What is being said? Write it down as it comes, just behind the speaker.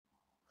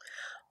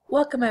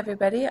Welcome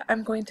everybody.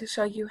 I'm going to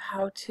show you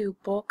how to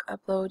bulk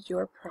upload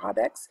your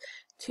products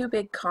to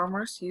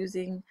BigCommerce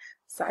using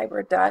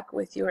Cyberduck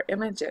with your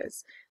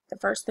images. The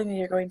first thing that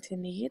you're going to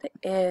need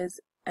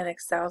is an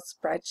Excel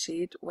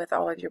spreadsheet with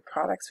all of your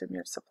products from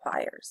your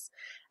suppliers.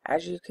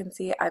 As you can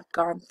see, I've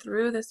gone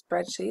through the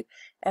spreadsheet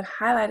and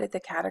highlighted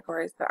the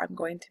categories that I'm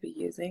going to be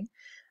using.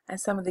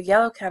 And some of the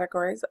yellow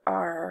categories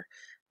are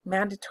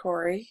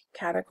mandatory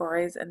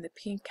categories, and the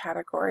pink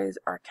categories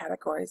are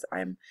categories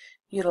I'm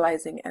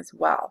utilizing as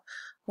well.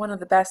 One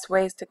of the best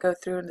ways to go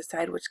through and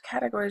decide which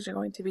categories you're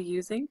going to be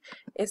using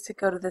is to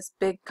go to this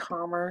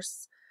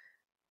BigCommerce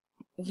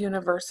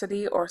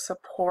University or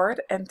support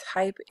and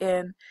type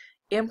in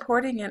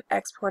importing and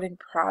exporting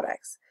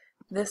products.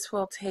 This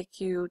will take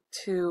you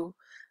to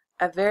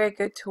a very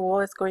good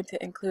tool. It's going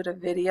to include a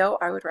video.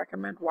 I would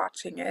recommend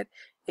watching it.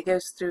 It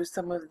goes through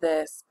some of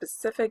the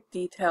specific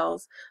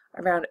details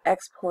around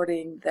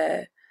exporting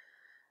the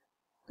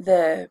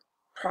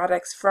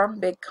products from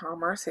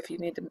BigCommerce if you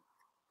need to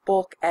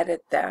bulk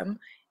edit them,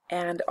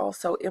 and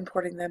also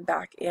importing them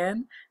back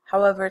in.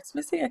 However, it's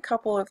missing a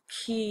couple of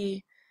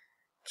key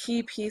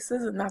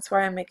pieces, and that's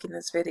why I'm making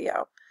this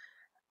video.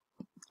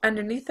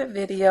 Underneath the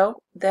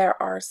video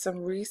there are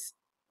some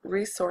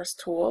resource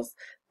tools,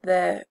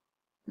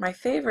 my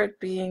favorite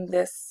being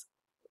this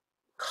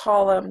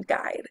column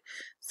guide.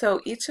 So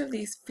each of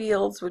these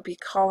fields would be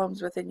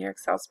columns within your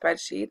Excel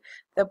spreadsheet.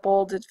 The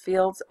bolded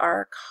fields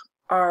are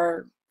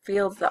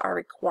fields that are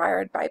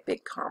required by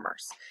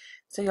BigCommerce.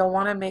 So you'll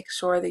want to make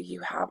sure that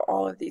you have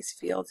all of these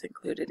fields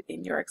included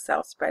in your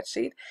Excel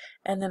spreadsheet,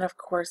 and then of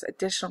course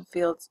additional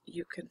fields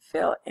you can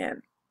fill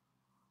in.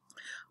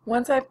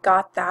 Once I've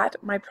got that,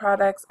 my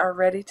products are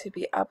ready to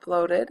be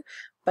uploaded,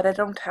 but I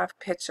don't have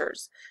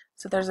pictures.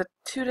 So there's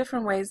two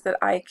different ways that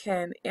I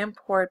can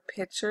import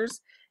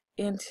pictures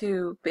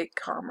into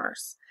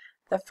BigCommerce.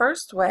 The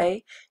first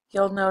way,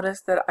 you'll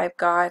notice that I've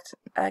got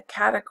a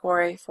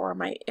category for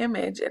my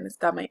image, and it's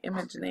got my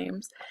image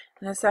names.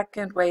 And the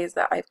second way is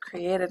that I've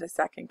created a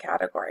second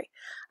category.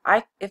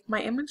 If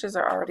my images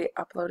are already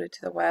uploaded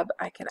to the web,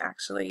 I can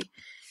actually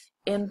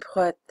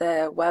input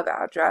the web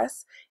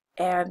address,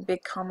 and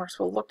BigCommerce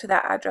will look to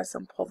that address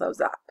and pull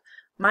those up.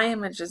 My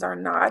images are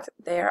not.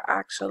 They are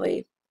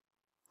actually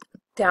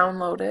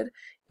downloaded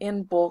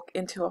in bulk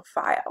into a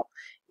file.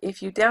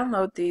 If you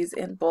download these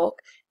in bulk,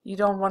 you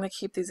don't want to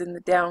keep these in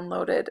the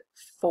downloaded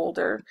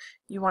folder.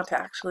 You want to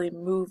actually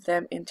move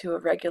them into a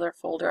regular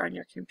folder on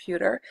your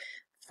computer.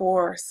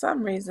 For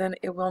some reason,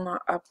 it will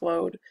not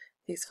upload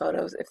these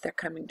photos if they're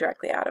coming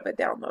directly out of a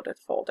downloaded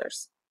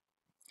folders.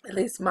 At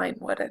least mine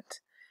wouldn't.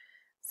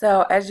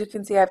 So as you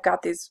can see, I've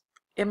got these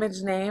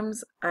image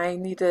names. I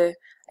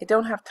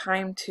don't have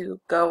time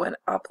to go and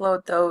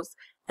upload those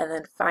and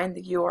then find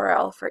the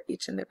URL for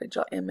each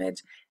individual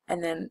image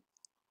and then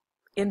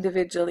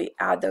individually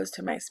add those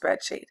to my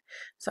spreadsheet.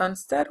 So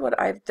instead what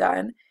I've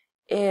done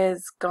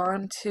is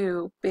gone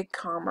to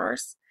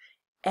BigCommerce,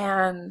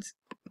 and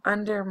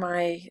under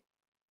my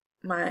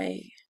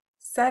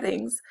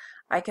settings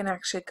I can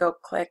actually go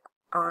click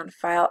on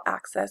File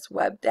Access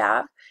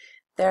Webdav.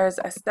 There's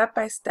a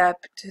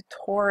step-by-step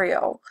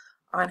tutorial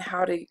on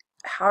how to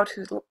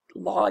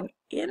log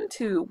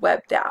into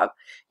Webdav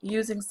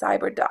using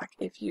Cyberduck.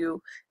 If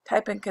you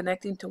type in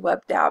connecting to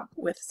Webdav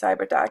with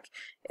Cyberduck,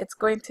 it's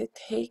going to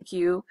take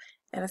you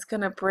and it's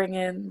going to bring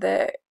in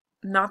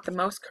not the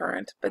most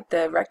current, but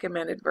the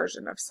recommended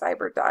version of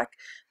Cyberduck,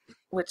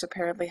 which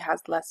apparently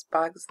has less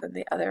bugs than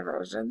the other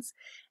versions,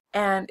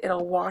 and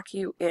it'll walk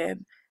you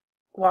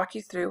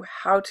through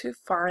how to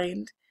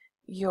find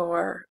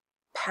your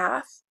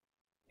path,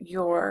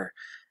 your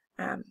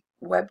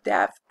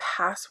Webdav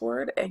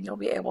password, and you'll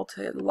be able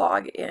to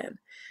log in.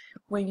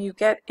 When you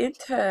get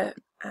into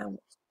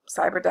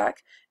Cyberduck,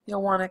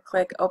 you'll want to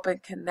click Open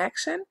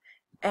Connection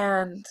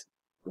and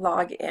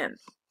log in.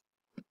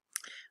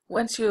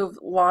 Once you've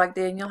logged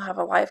in, you'll have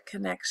a live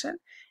connection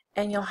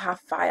and you'll have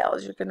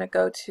files. You're going to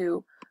go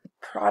to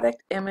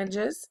Product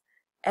Images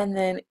and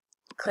then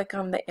click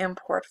on the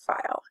import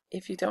file.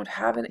 If you don't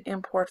have an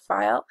import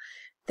file,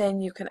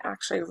 then you can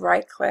actually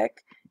right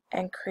click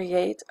and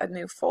create a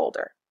new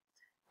folder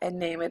and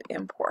name it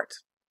import.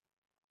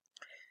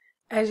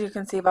 As you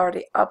can see, I've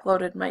already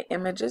uploaded my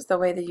images. The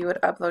way that you would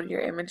upload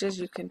your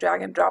images, you can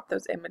drag and drop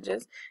those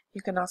images.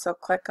 You can also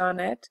click on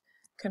it,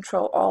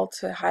 Control-Alt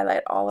to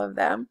highlight all of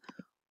them,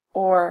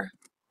 or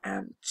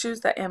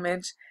choose the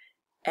image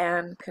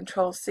and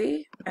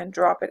Control-C and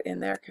drop it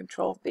in there,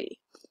 Control-V.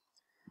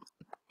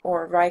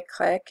 Or right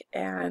click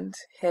and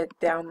hit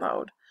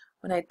download.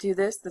 When I do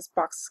this, this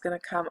box is going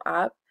to come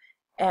up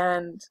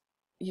and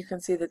you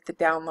can see that the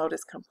download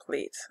is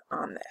complete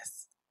on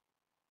this.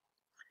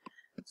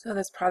 So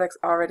this product's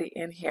already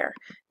in here.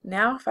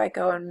 Now if I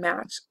go and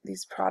match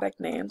these product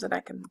names, and I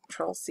can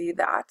Control-C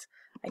that,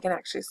 I can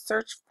actually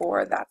search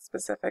for that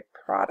specific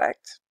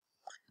product.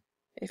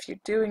 If you're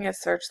doing a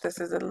search,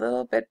 this is a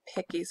little bit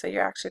picky, so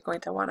you're actually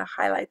going to want to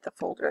highlight the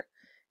folder.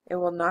 It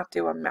will not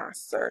do a mass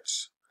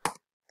search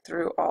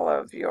through all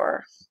of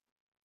your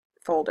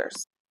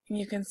folders.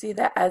 you can see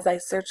that as I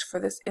search for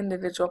this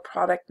individual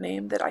product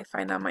name that I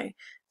find on my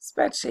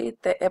spreadsheet,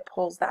 that it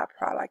pulls that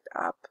product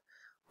up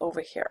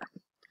over here.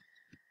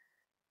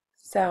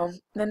 So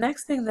the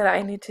next thing that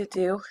I need to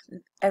do,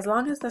 as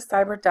long as the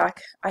Cyberduck,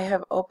 I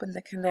have opened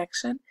the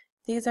connection,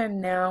 these are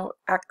now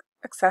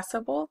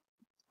accessible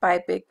by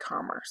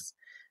BigCommerce.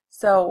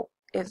 So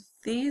if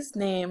these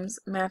names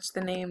match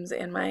the names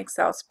in my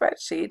Excel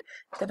spreadsheet,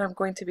 then I'm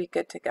going to be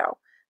good to go.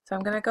 So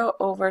I'm going to go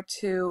over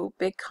to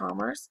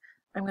BigCommerce.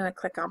 I'm going to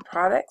click on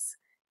products.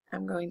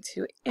 I'm going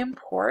to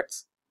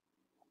import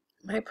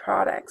my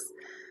products.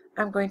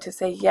 I'm going to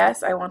say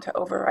yes, I want to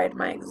override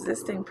my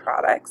existing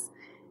products,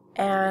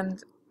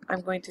 and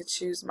I'm going to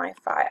choose my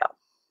file.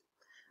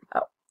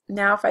 Oh,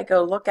 now if I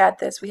go look at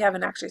this, we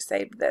haven't actually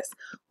saved this.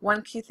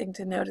 One key thing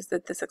to note is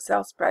that this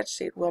Excel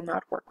spreadsheet will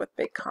not work with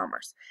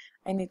BigCommerce.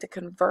 I need to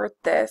convert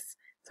this,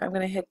 so I'm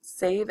going to hit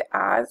Save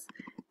As,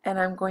 and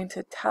I'm going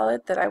to tell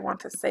it that I want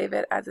to save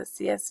it as a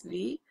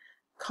CSV,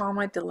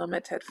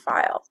 delimited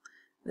file.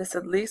 This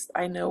at least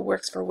I know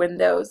works for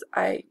Windows.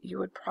 You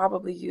would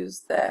probably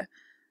use the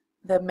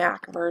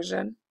Mac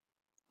version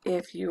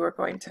if you were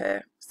going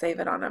to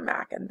save it on a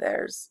Mac, and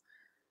there's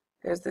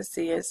the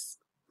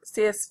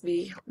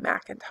CSV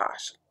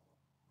Macintosh.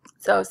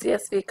 So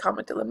CSV,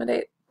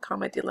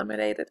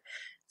 delimited,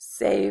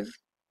 save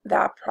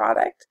that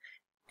product,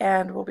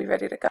 and we'll be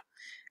ready to go.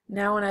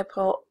 Now when I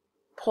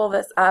pull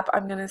this up,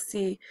 I'm going to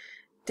see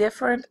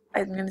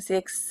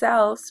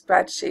Excel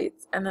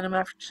spreadsheets, and then I'm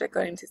actually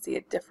going to see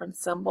a different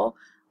symbol,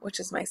 which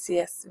is my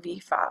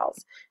CSV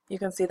files. You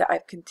can see that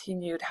I've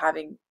continued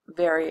having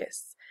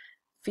various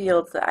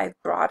fields that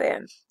I've brought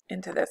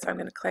into this. So I'm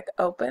going to click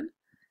Open,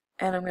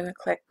 and I'm going to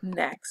click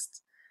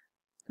Next.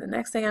 The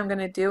next thing I'm going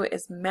to do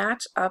is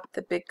match up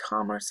the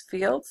BigCommerce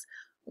fields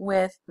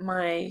with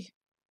my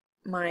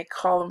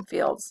column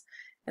fields.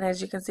 And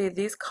as you can see,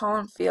 these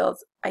column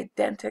fields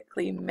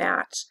identically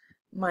match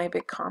my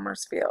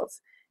BigCommerce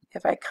fields.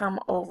 If I come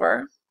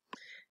over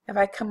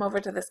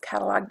to this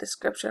catalog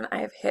description, I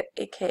have hit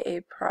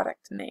AKA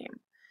product name.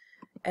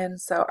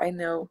 And so I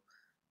know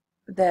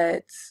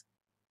that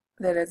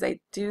as I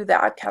do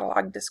that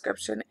catalog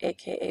description,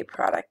 aka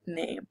product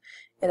name,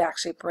 it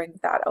actually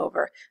brings that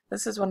over.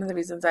 This is one of the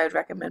reasons I would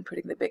recommend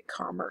putting the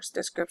BigCommerce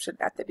description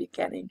at the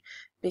beginning,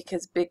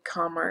 because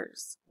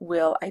BigCommerce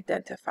will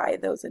identify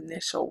those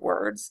initial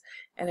words,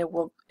 and it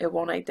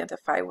won't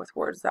identify with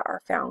words that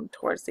are found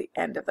towards the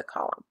end of the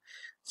column.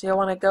 So you'll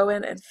want to go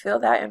in and fill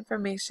that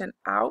information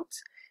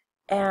out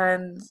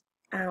and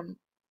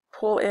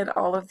pull in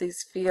all of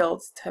these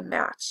fields to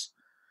match.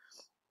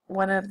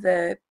 One of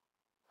the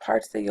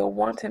parts that you'll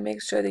want to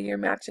make sure that you're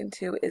matching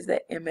to is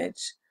the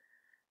image.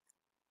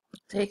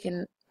 So you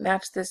can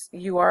match this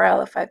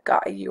URL if I've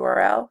got a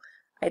URL.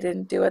 I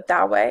didn't do it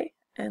that way,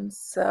 and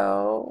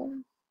so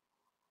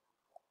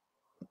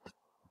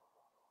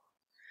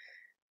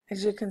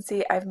as you can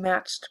see, I've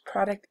matched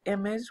product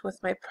image with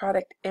my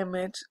product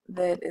image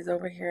that is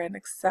over here in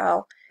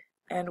Excel,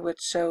 and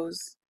which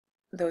shows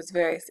those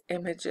various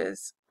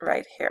images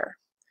right here.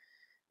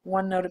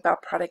 One note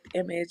about product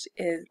image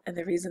is, and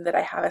the reason that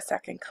I have a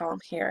second column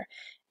here,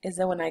 is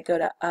that when I go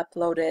to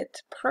upload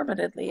it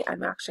permanently,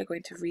 I'm actually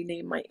going to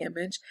rename my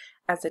image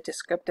as a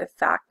descriptive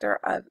factor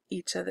of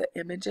each of the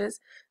images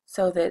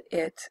so that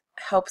it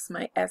helps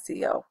my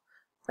SEO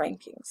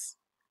rankings.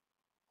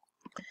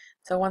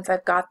 So once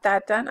I've got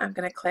that done, I'm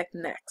going to click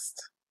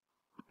Next.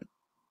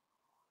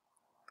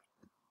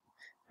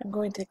 I'm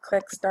going to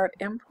click Start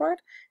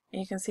Import, and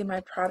you can see my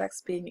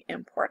products being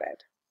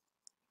imported.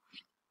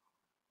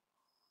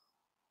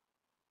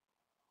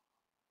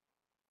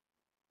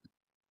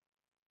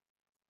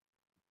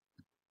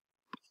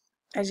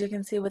 As you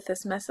can see with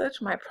this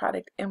message, my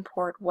product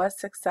import was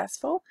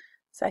successful,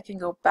 so I can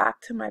go back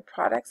to my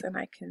products and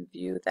I can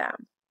view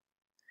them.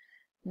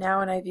 Now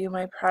when I view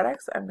my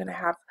products, I'm going to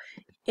have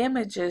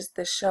images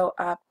that show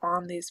up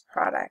on these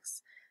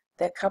products.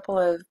 There are a couple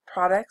of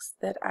products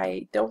that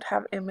I don't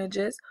have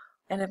images,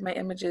 and if my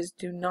images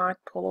do not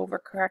pull over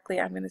correctly,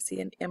 I'm going to see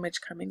an image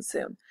coming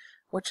soon,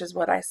 which is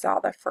what I saw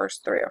the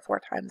first 3 or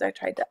 4 times I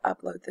tried to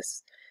upload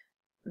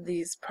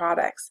these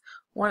products.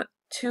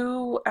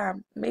 Two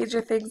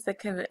major things that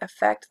can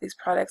affect these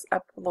products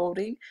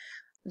uploading.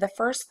 The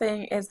first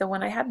thing is that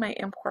when I had my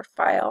import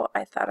file,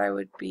 I thought I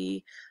would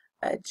be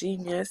a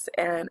genius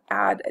and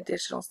add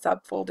additional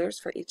subfolders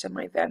for each of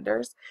my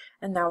vendors,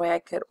 and that way I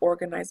could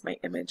organize my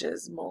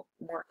images more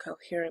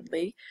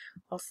coherently.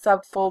 Well,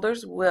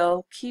 subfolders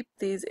will keep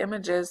these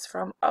images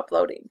from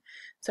uploading.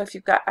 So if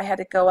I had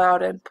to go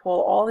out and pull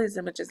all these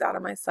images out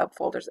of my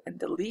subfolders and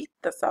delete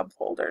the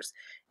subfolders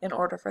in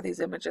order for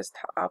these images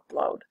to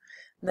upload.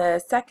 The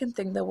second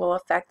thing that will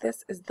affect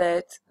this is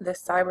that the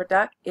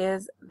Cyberduck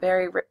is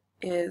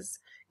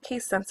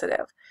case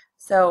sensitive.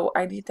 So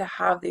I need to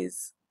have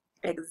these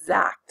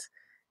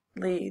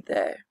exactly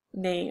the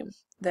name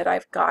that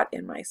I've got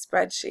in my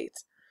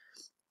spreadsheet.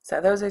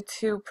 So those are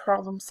 2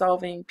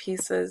 problem-solving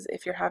pieces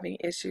if you're having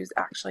issues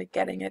actually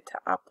getting it to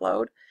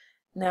upload.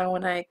 Now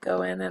when I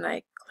go in and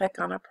I click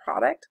on a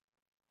product,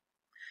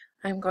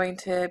 I'm going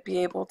to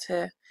be able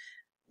to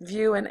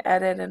view and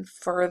edit and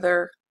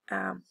further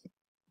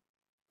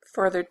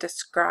further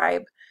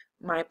describe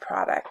my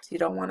product. You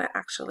don't want to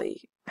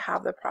actually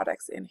have the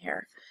products in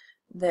here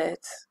that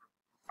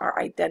are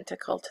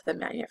identical to the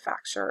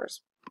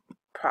manufacturer's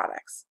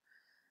products.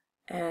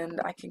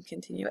 And I can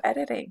continue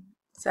editing.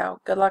 So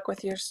good luck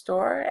with your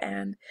store,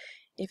 and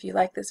if you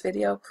like this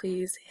video,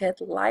 please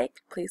hit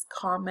like, please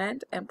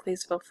comment, and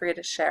please feel free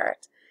to share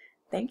it.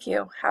 Thank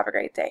you. Have a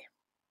great day.